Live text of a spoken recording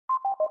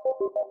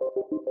Hey,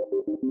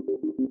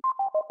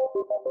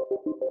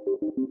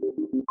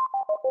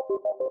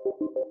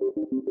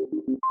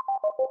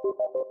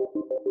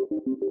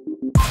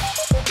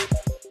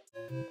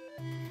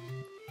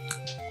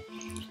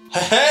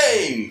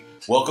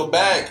 welcome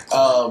back.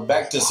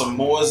 Back to some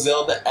more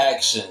Zelda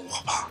action.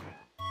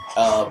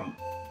 What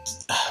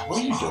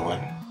are you doing?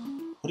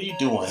 What are you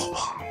doing?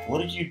 What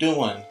are you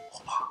doing?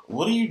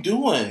 What are you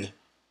doing?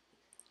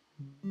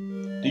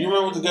 Do you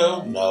remember where to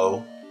go?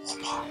 No.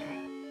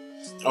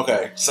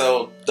 Okay,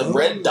 so the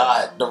red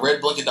dot, the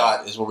red blinking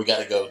dot is where we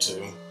gotta go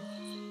to.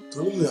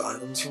 Do we get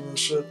items from this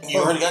shit?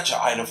 You already got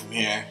your item from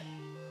here.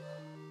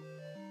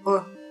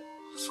 What?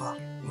 Fuck.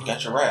 You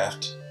got your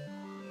raft.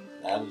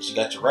 Now that you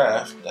got your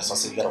raft, that's why I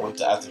said you gotta wait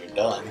till after you're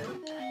done.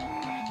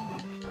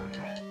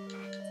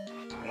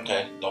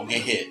 Okay, don't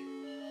get hit.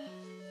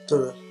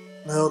 Did it.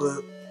 Nailed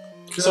it.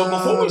 So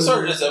before we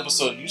started this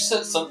episode, you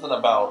said something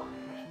about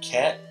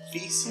cat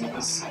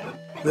feces?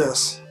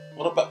 Yes.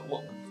 What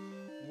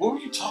were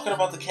you talking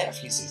about the cat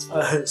feces for?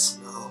 I hate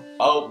smell.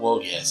 Oh,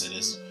 well, yes, it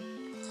is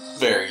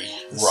very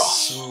rough.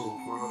 So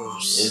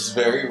gross. It's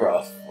very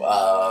rough.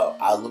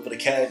 I live with a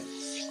cat,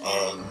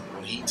 and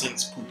when he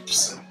takes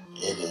poops,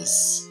 it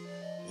is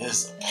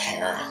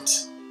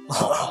apparent.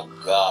 Oh my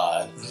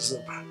god. It is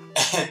apparent.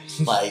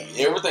 Like,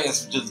 everything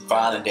is just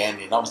fine and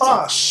dandy, and I was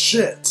ah,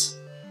 shit.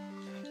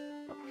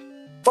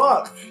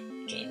 Fuck.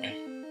 Jamie.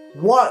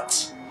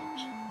 What?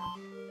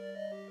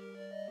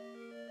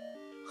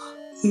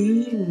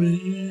 Leave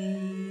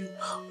me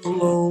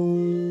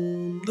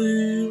alone.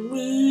 Leave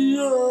me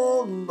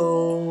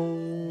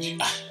alone.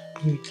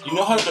 You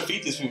know how to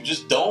defeat these people.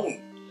 Just don't.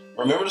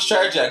 Remember the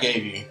strategy I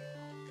gave you.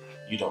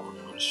 You don't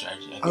remember the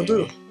strategy I gave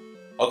you.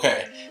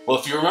 Okay. Well,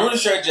 if you remember the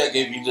strategy I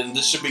gave you, then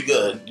this should be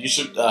good. You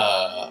should,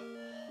 oh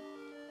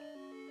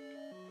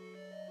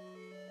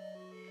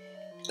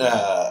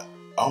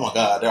my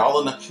god, they're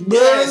all in the...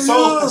 Yeah,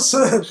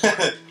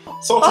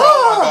 oh my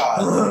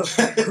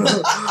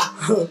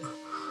god.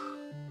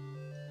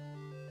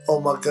 Oh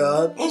my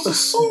god. It's a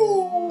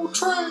soul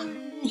train.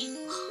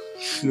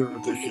 You're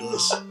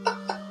ridiculous.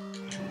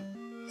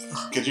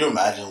 Could you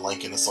imagine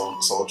Link in a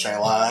soul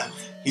train line?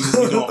 He just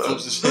be doing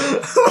flips and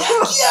shit.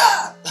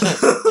 Yeah!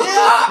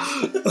 Yeah!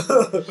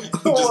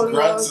 He just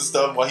grunts and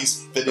stuff while he's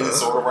spinning his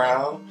sword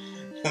around.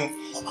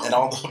 And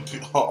all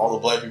the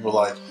black people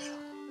are like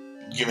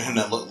giving him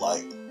that look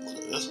like, look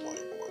at this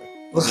white boy.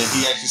 And then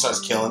he actually starts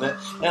killing it.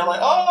 And I'm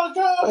like, oh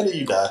god, and then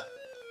you die.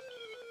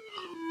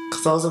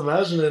 Cause I was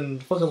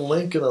imagining fucking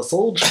Link in a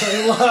soul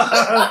train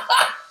line.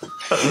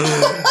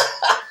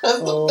 That's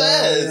the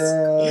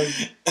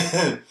best.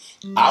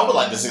 I would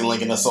like to see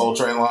Link in a soul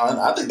train line.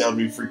 I think that would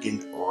be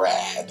freaking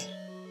rad.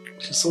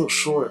 He's so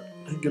short.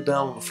 He can get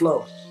down on the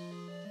flow.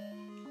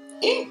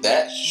 Ain't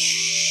that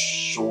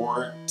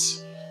short?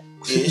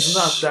 He's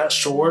not that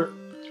short.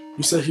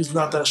 You said he's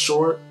not that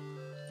short?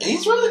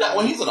 He's really not.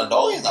 When he's an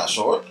adult, he's not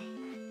short.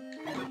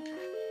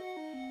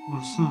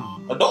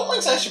 Mm-hmm. Adult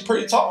Link's actually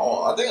pretty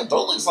tall. I think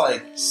Adult Link's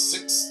like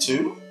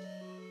 6'2".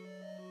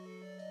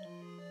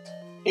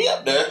 He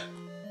up there.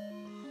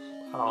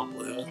 I don't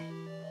believe it.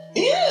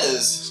 He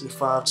is. Is he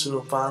 5'2"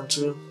 and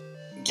 5'2"?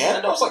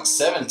 Ganondorf's like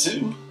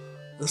 7'2".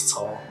 That's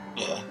tall.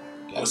 Yeah.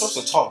 Ganondorf's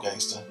a tall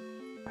gangster.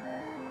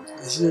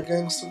 Is he a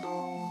gangster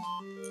though?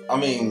 I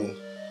mean,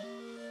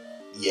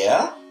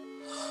 yeah.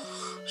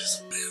 He's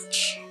a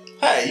bitch.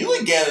 Hey, you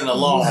leave Ganon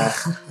alone.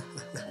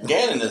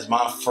 Ganon is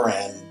my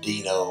friend,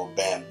 Dino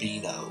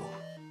Bambino.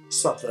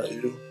 Stop that,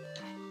 you.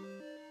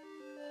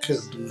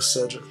 Can't do the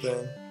Cedric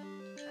thing.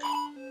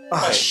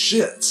 Ah, hey.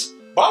 Shit.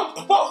 Bob,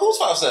 who's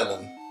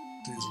 5'7"?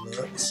 These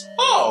nuts.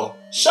 Oh,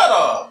 shut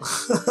up.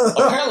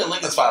 Apparently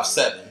Link is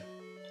 5'7".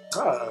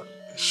 God,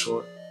 he's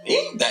short. He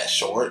ain't that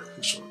short.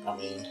 He's short. I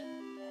mean,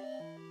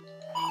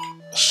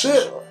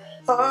 shit. Short.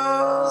 He's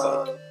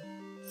like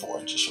 4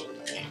 inches shorter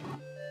than me.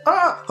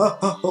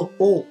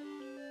 Oh.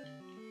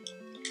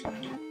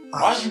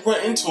 Why'd you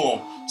run into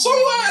him? Slow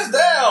your ass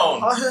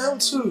down! I hit him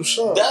too,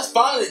 shut up. That's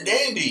fine and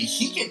dandy.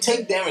 He can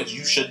take damage,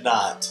 you should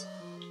not.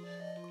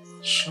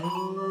 Shut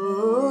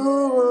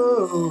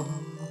up.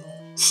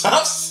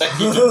 Stop saying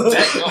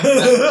that.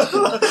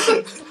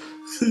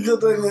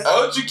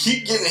 How would you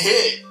keep getting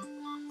hit?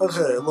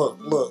 Okay, look.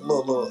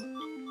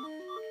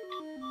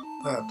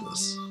 I got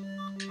this.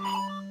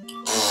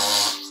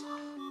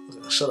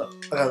 Okay, shut up.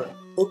 I got it.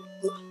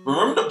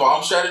 Remember the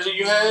bomb strategy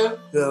you had?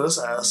 Yeah, this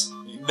ass.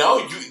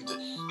 No,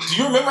 do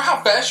you remember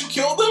how fast you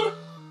killed them?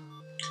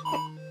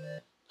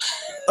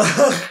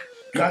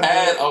 You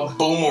had a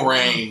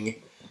boomerang.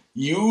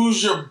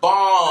 Use your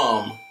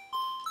bomb.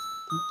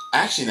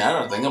 Actually, now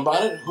that I think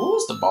about it, who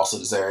is the boss of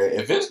this area?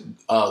 If it's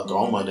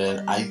Goma,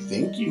 then I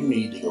think you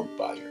need to go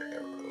buy your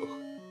arrow.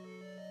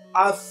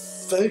 I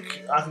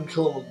think I can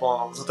kill him with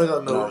bombs. I think I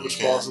know which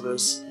boss it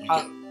is.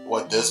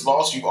 What, this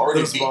boss? You've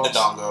already beaten the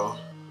Dongo.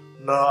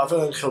 No, I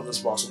think I can kill this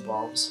boss with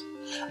bombs.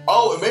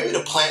 Oh, it may be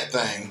the plant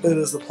thing. It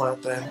is the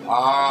plant thing.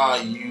 Ah,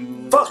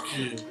 you... Fuck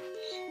you.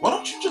 Why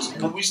don't you just...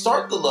 When we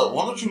start the...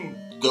 Why don't you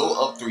go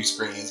up 3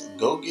 screens,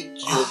 go get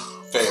your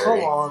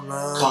fairy. Come on,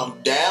 man. Come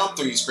down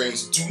 3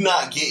 screens. Do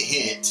not get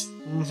hit.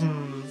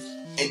 Mm-hmm.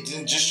 And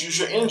then just use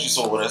your energy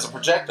sword as a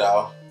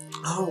projectile.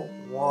 I don't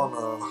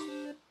wanna.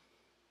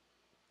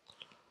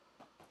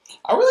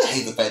 I really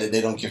hate the fact that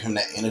they don't give him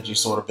that energy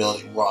sword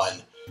ability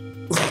run.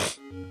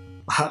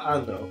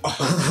 I know.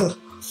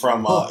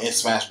 From in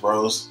Smash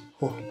Bros.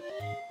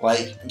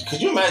 Like,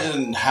 could you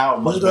imagine how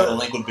much better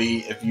Link would be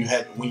if you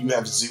had, when you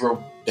have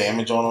 0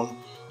 damage on him,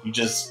 you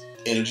just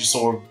energy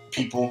sword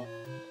people?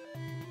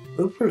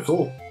 That's pretty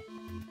cool.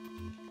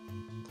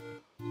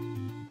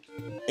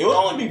 It would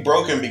only be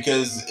broken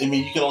because, I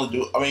mean, you can only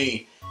do, I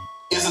mean,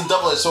 it's a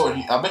double-edged sword.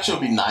 I bet you it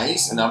would be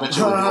nice, and I bet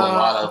you it would do a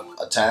lot of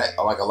attack,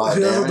 like a lot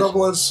of damage. He has a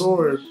double-edged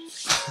sword.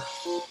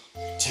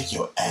 Take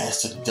your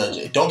ass to the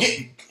dungeon. Don't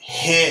get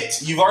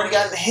hit. You've already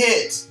gotten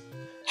hit.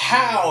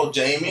 How,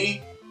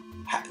 Jamie?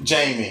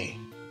 Jamie.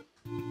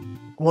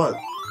 What?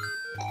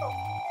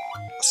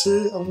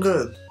 See, I'm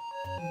good.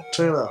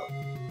 Check it out.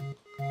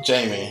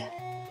 Jamie,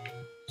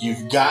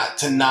 you've got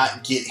to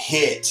not get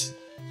hit.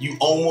 You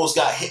almost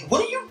got hit.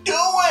 What are you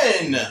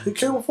doing? He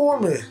came before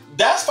me.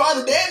 That's fine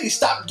and dandy.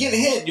 Stop getting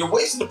hit. You're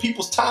wasting the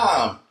people's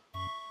time.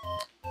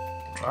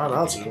 Try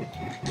not to.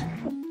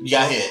 You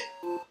got hit.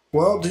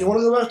 Well, do you want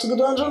to go back to the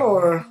dungeon,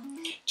 or?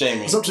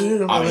 Jamie. It's up to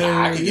you. I mean,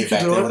 I can get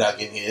back there without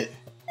getting hit.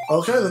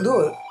 Okay, then do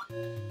it.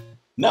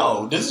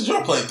 No, this is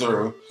your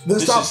playthrough. Then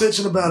stop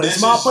bitching about it.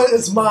 It's my play.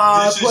 It's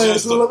my play.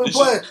 Then let me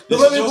play. Then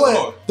let me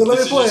play. Then let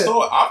me play.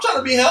 I'm trying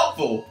to be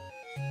helpful.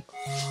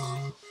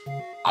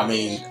 I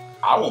mean,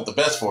 I want the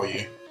best for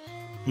you.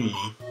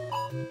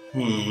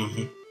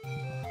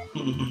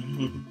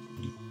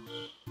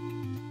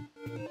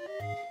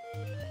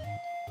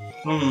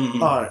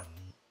 Alright.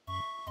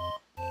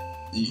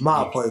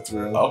 My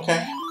playthrough.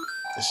 Okay.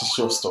 This is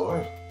your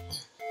story.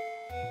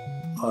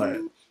 Alright.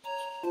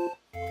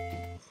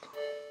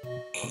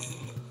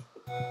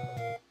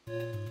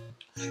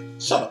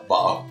 Shut up,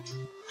 Bob.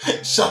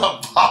 Shut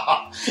up,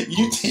 Bob.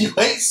 You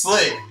ain't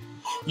slick.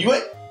 You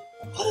ain't...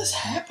 What is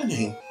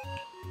happening?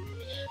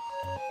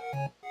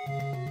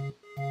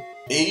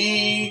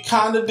 He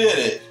kinda did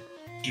it.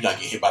 Do not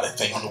get hit by that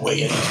thing on the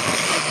way in.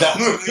 That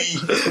would be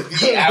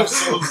the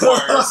absolute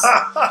worst.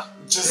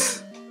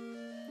 Just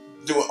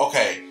do it.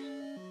 Okay.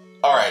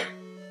 Alright.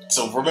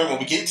 So remember, when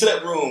we get to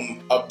that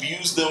room,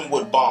 abuse them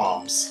with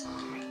bombs.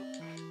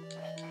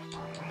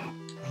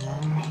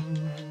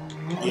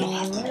 You don't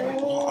have to.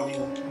 I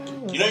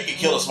mean, you know you can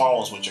kill the small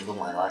ones with your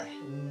boomerang, right?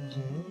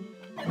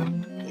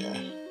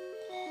 Yeah.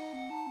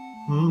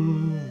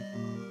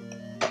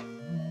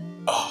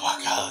 Oh my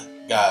God,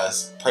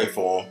 guys, pray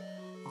for him.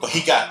 But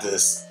he got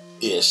this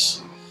ish.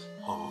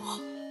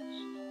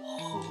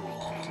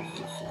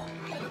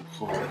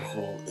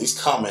 He's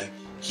coming.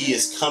 He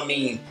is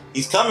coming.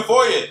 He's coming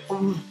for you.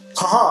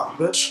 Haha,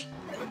 bitch.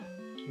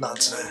 Not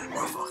today,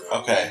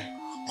 motherfucker. Okay.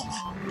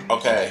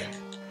 Okay.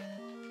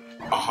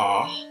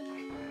 Uh-huh.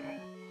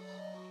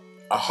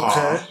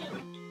 Okay.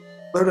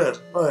 They're dead.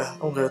 Oh yeah,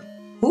 I'm good.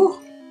 Whew.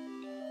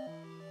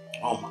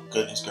 Oh my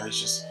goodness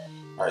gracious.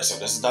 Alright, so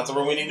this is not the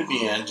room we need to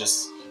be in.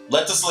 Just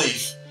let this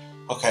leave.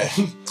 Okay.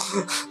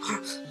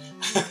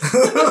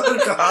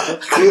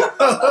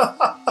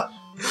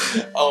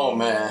 Oh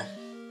man.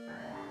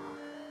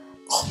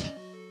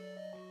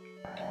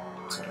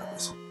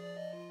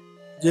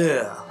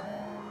 Yeah.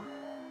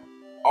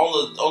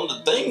 On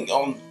the thing,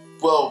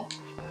 well,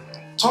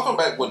 talking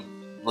back with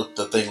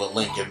the thing with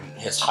Link and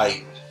his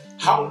height,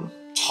 how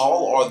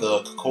tall are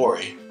the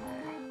Kokori?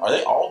 Are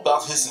they all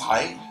about his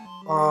height?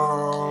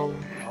 I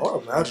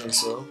would imagine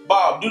so.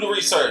 Bob, do the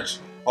research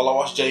while I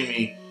watch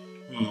Jamie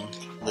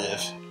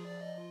live.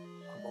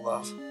 I'm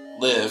alive.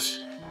 Live.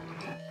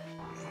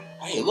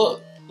 Hey,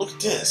 look at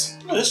this.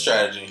 Look at this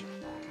strategy.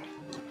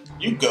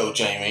 You go,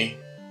 Jamie.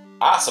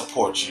 I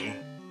support you.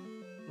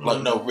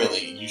 Like, no,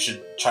 really, you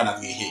should try not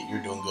to get hit.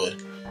 You're doing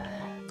good.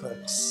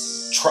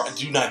 Thanks.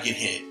 Do not get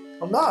hit.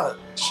 I'm not.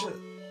 Shit.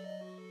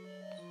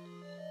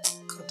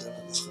 God damn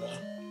it, this guy.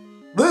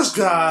 This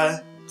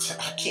guy!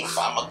 I can't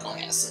find my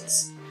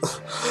glasses.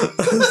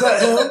 Is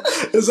that him?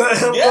 Is that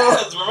him?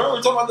 Yes, remember we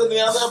were talking about that in the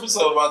other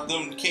episode about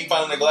them can't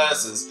find their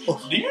glasses. Oh.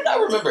 Do you not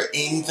remember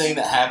anything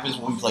that happens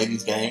when we play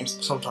these games?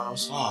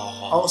 Sometimes.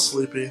 Oh. I was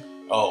sleepy.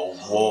 Oh,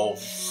 whoa.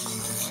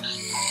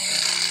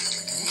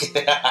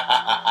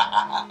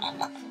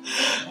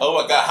 Oh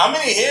my God, how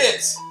many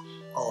hits?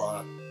 A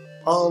lot.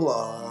 A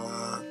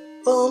lot.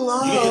 A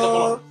lot. You can hit them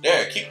on.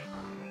 There, keep.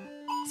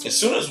 As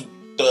soon as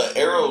the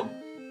arrow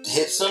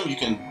hits them, you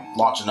can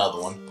launch another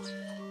one.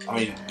 I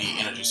mean, the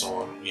energy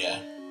sword, yeah.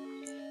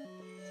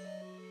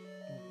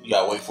 You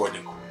gotta wait for it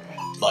to,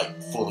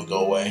 like, fully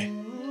go away.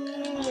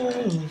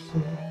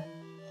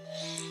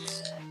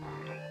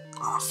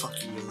 Ah, fuck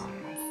you.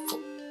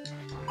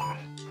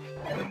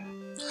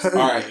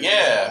 Alright,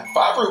 yeah.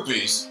 5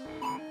 rupees.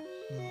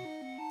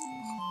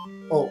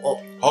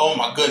 Oh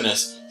my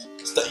goodness.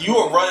 You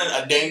are running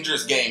a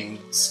dangerous game,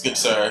 good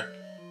sir.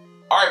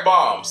 Alright,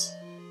 bombs.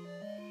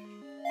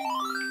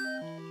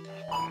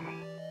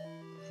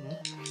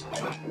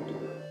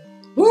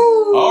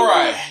 Woo!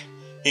 Alright.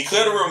 He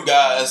cleared the room,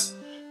 guys.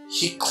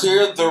 He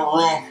cleared the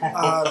room.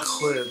 I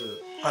cleared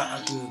it.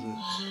 I did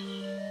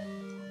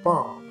it.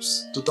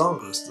 Bombs. The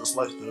dongas just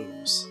like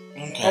those.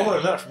 Okay. I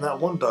learned that from that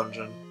one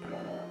dungeon.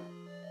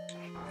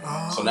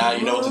 So now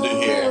you know what to do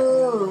here.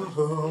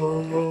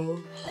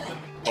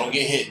 Don't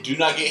get hit. Do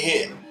not get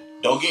hit.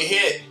 Don't get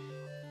hit.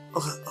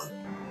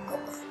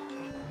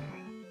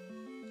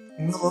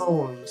 Me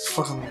alone, this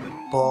fucking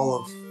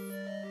ball of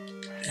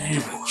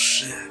evil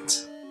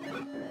shit.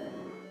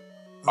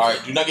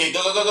 Alright, do not get hit.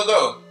 Go, go, go, go,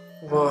 go.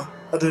 Well,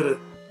 I did it.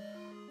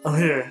 I'm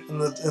here in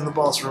the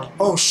boss room.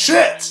 Oh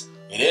shit!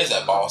 It is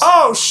that boss.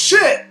 Oh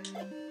shit!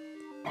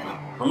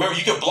 Remember,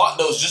 you can block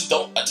those, just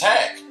don't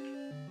attack.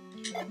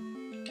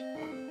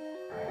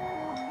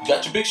 You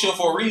got your big shield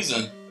for a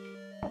reason.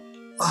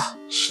 Ah,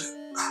 shit.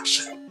 Ah,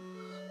 shit.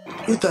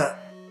 Eat that.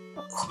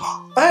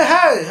 Hey,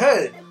 hey,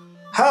 hey!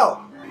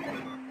 How?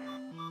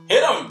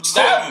 Hit him!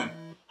 Stab him!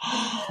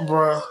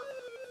 Bruh.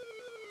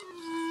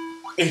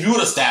 If you would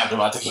have stabbed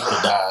him, I think he would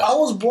have died. I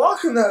was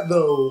blocking that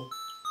though.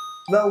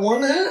 That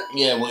one hit?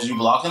 Yeah, was you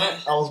blocking it?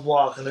 I was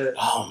blocking it.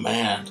 Oh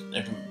man,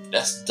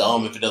 that's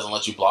dumb if it doesn't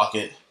let you block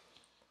it.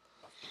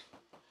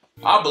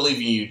 I believe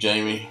in you,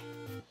 Jamie.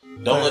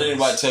 Don't let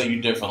anybody tell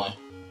you differently.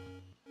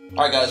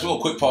 Alright guys, we'll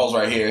quick pause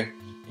right here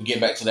and get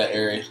back to that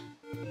area.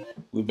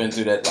 We've been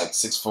through that like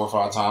 4 or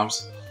 5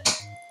 times.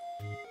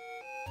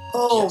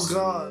 Oh Yes.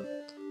 god.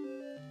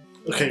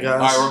 Okay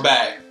guys. Alright, we're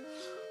back.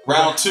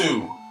 Round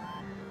 2.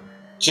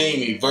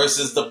 Jamie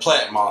versus the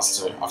plant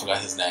monster. I forgot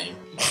his name.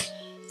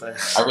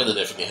 Thanks. I really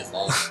did forget his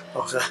name.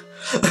 Okay.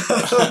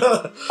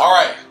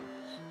 Alright.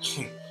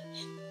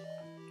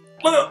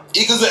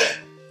 Ikaze.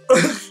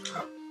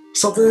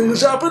 Something in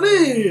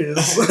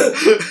Japanese.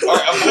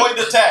 Alright, avoid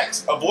the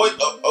attacks. Avoid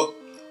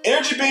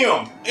energy beam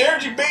him.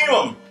 Energy beam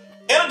him.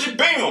 Energy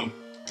beam him.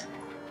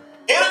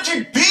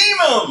 Energy beam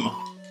him.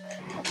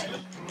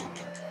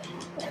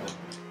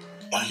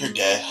 Oh, you're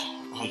dead.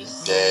 Oh, you're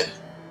dead.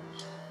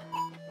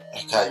 Oh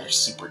god, you're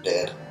super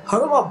dead. How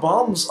do my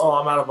bombs? Oh,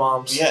 I'm out of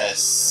bombs.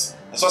 Yes.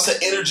 That's why I said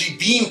energy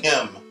beam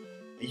him.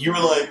 And you were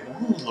like,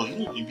 ooh,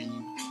 energy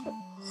beam.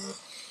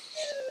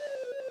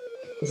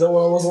 Is that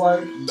what I was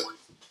like?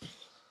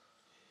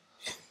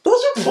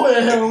 Don't you point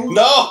at him?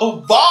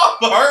 No, Bob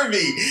heard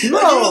me. No.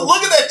 Like, he was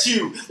looking at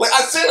you. Like,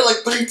 I said it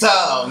like 3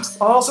 times.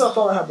 Honestly, I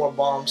thought I had more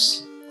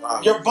bombs.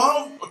 Your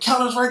bomb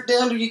counters right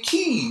down to your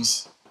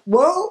keys.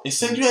 Well, It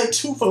said you had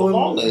 2 for the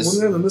longest. when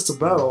you're in the midst of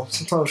battle,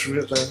 sometimes you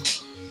forget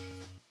things.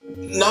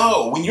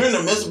 No, when you're in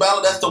the midst of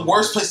battle, that's the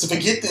worst place to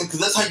forget things because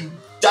that's how you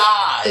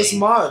die. It's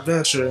my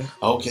adventure.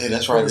 Okay,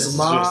 that's right. It's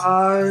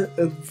my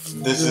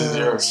adventure. This is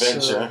your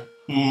adventure.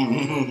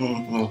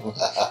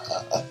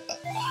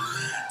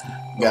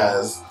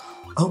 Guys,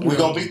 we're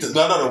gonna beat this.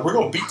 No, we're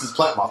gonna beat this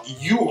plant monster.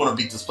 You are gonna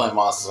beat this plant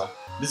monster.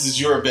 This is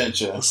your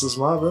adventure. This is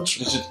my adventure.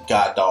 This is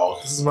God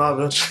dog. This is my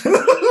adventure.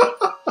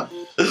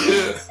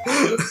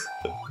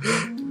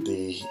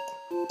 The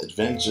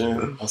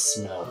adventure of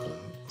Smelvin.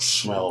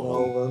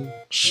 Schmelvin.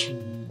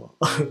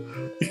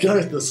 You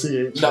gotta get the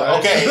CH. No, right?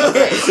 okay.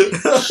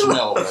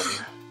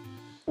 Schmelvin.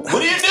 What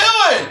are you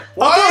doing?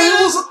 Why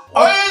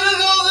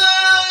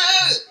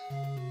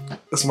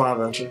It's my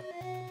adventure.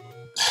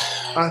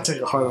 I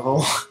take a heart of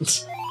old.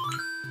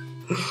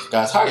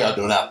 Guys, how y'all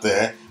doing out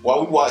there?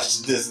 While we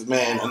watch this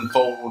man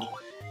unfold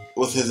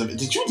with his...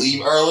 Did you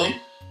leave early?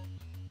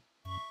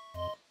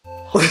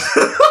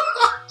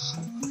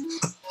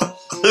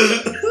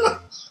 I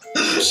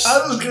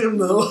just gave him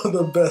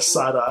the best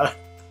side eye.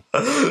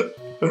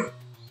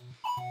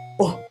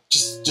 Oh.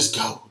 Just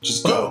go.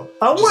 Just go.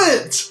 I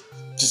went!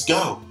 Just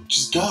go.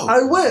 Just go.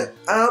 I went.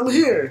 I'm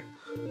here.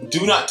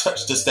 Do not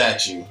touch the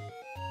statue.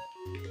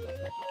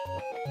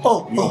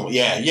 Oh.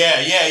 Yeah.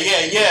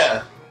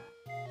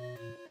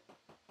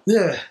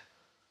 Yeah.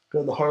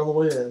 Go the heart of the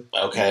way in.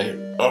 Okay.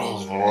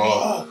 Was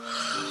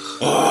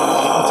that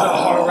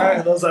heart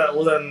wracking? Was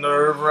that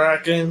nerve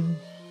wracking?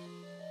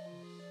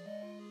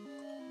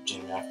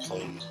 Jamie, I've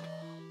played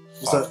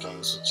Was 5 that-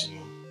 games with you.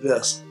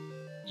 Yes.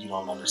 You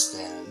don't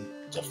understand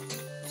the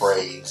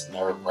phrase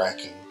nerve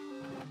wracking.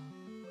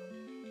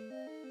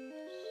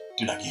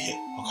 Do not get hit.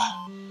 Oh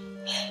God.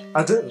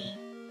 I didn't.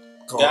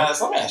 Go on.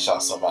 Guys, let me ask y'all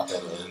something about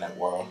that internet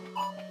world.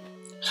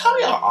 How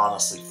do y'all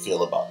honestly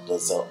feel about the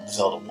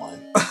Zelda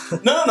 1?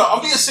 No,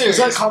 I'm being serious.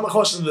 Is that a common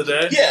question of the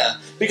day? Yeah,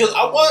 because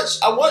I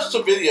watched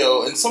a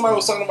video and somebody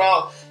was talking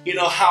about, you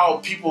know, how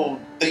people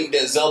think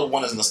that Zelda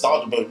 1 is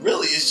nostalgia, but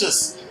really it's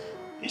just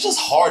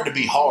hard to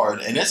be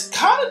hard, and it's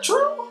kind of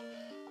true.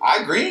 I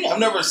agree. I've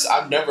never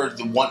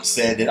once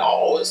said that,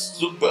 oh, it's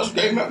the best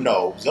game ever.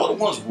 No, Zelda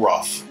 1's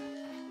rough.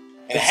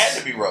 And it had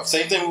to be rough.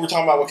 Same thing we were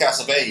talking about with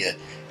Castlevania.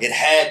 It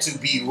had to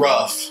be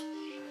rough.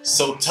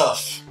 So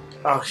tough.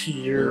 Out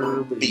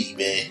here,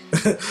 Baby.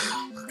 okay.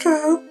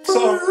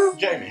 So,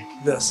 Jamie,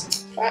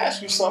 Yes. can I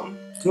ask you something?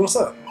 Hey, what's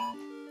up?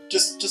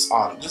 Just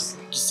honest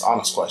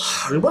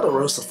question. You about to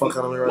roast the fuck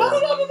out of me right now.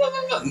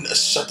 No.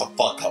 Shut the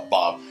fuck up,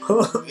 Bob.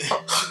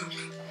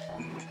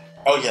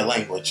 Oh yeah,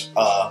 language.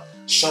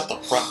 Shut the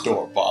front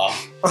door, Bob.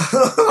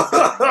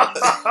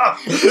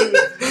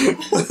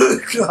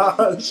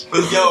 Gosh.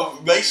 Yo,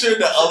 make sure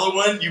the other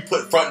one you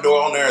put front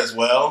door on there as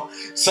well.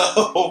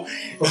 So,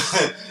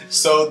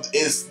 so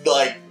it's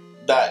like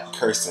not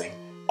cursing.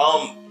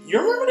 You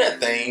remember that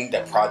thing,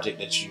 that project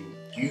that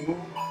you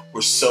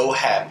were so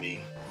happy.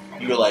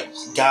 You were like,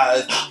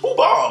 guys, who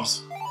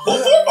bombs? Who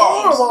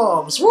bombs? 4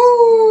 bombs.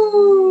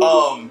 Woo!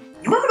 You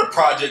remember the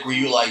project where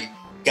you were like,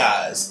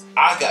 guys,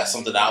 I got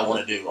something I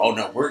want to do. Oh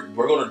no, we're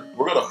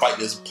gonna fight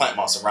this plant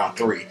monster round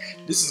 3.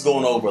 This is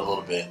going over a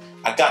little bit.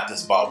 I got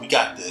this, Bob. We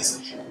got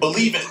this.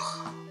 Believe it.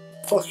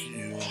 Fuck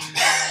you.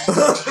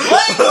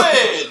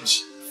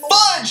 Language.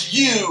 Fudge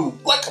you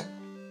like a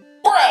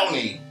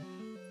brownie.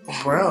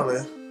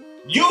 Brownie.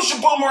 Use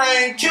your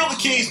boomerang. Kill the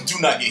keys. Do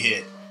not get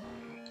hit.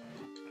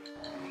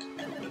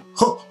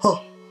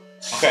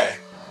 Okay,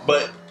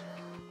 but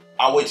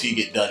I'll wait till you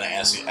get done to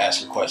ask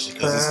your question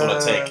because it's gonna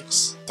take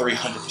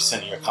 300%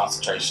 of your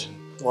concentration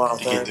to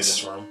get through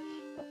this room.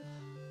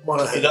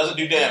 It doesn't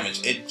do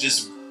damage. It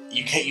just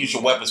you can't use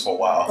your weapons for a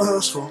while. Oh,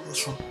 that's cool.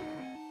 That's cool.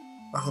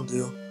 I can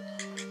deal.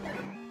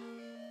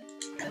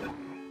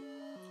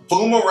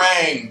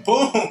 Boomerang,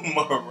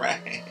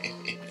 boomerang.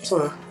 It's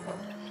okay.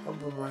 I'm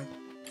boomerang.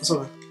 It's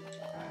okay.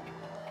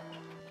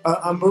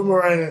 I'm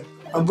boomeranging.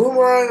 I'm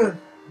boomeranging.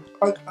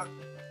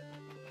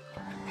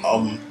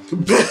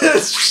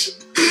 Bitch!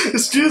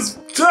 Excuse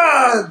me,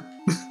 Dad!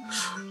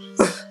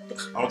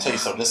 I'm gonna tell you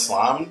something. This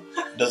slime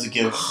doesn't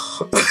give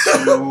 2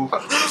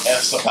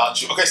 F's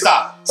about you. Okay,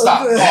 stop.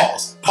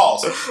 Pause.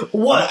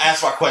 What? I'm gonna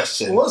ask my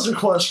question. What's your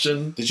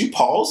question? Did you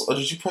pause or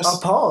did you press? I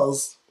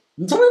paused.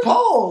 You told me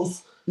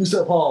pause. You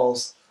said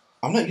pause.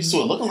 I'm not used to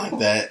it looking like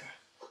that.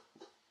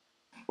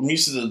 I'm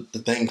used to the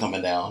thing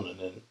coming down and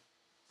then.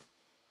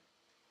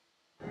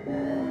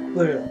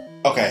 There.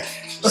 Okay,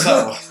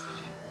 so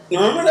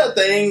remember that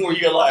thing where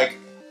you're like,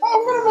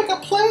 I'm gonna make a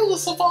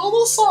playlist of all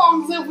the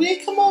songs that we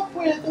come up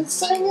with and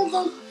sing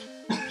them.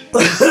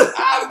 I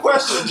have a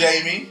question,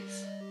 Jamie.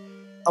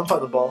 I'm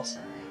fighting the boss.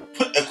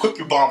 Equip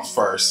your bombs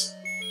first.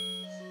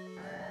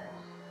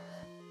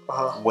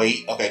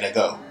 Wait. Okay, now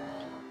go.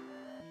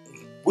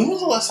 When was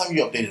the last time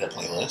you updated that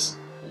playlist?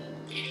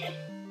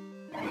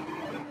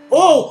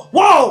 Oh!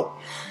 Whoa!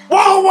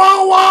 Whoa!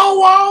 Whoa! Whoa!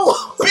 Whoa!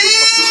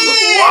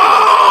 Beam!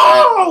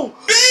 Whoa!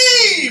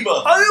 Beam! I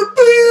am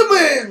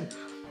beaming!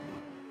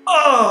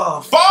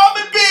 Oh! Bomb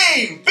and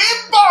beam! Beam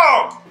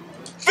bomb!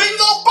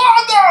 Bingo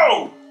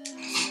bongo!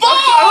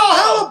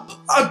 Bomb!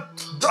 I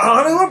don't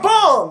have any more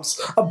bombs!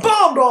 I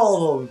bombed all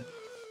of them!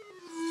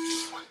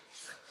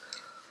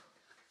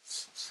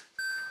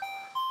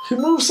 He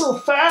moves so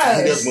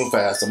fast! He does move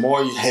fast. The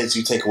more heads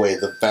you take away,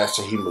 the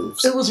faster he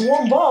moves. It was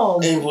 1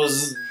 bomb! It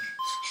was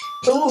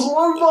 1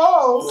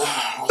 bomb!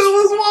 It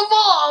was 1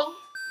 bomb!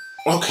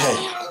 Okay.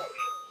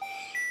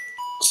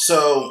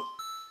 So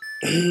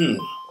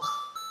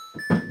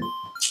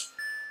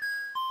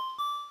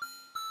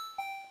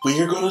we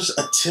are going to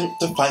attempt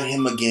to fight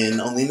him again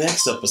on the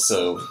next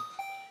episode.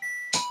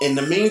 In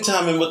the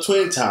meantime, in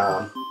between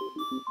time,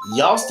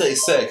 y'all stay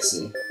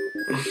sexy.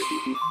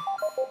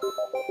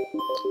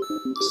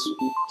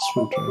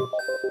 Sweet dream.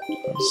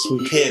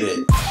 Sweet. Hit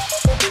it.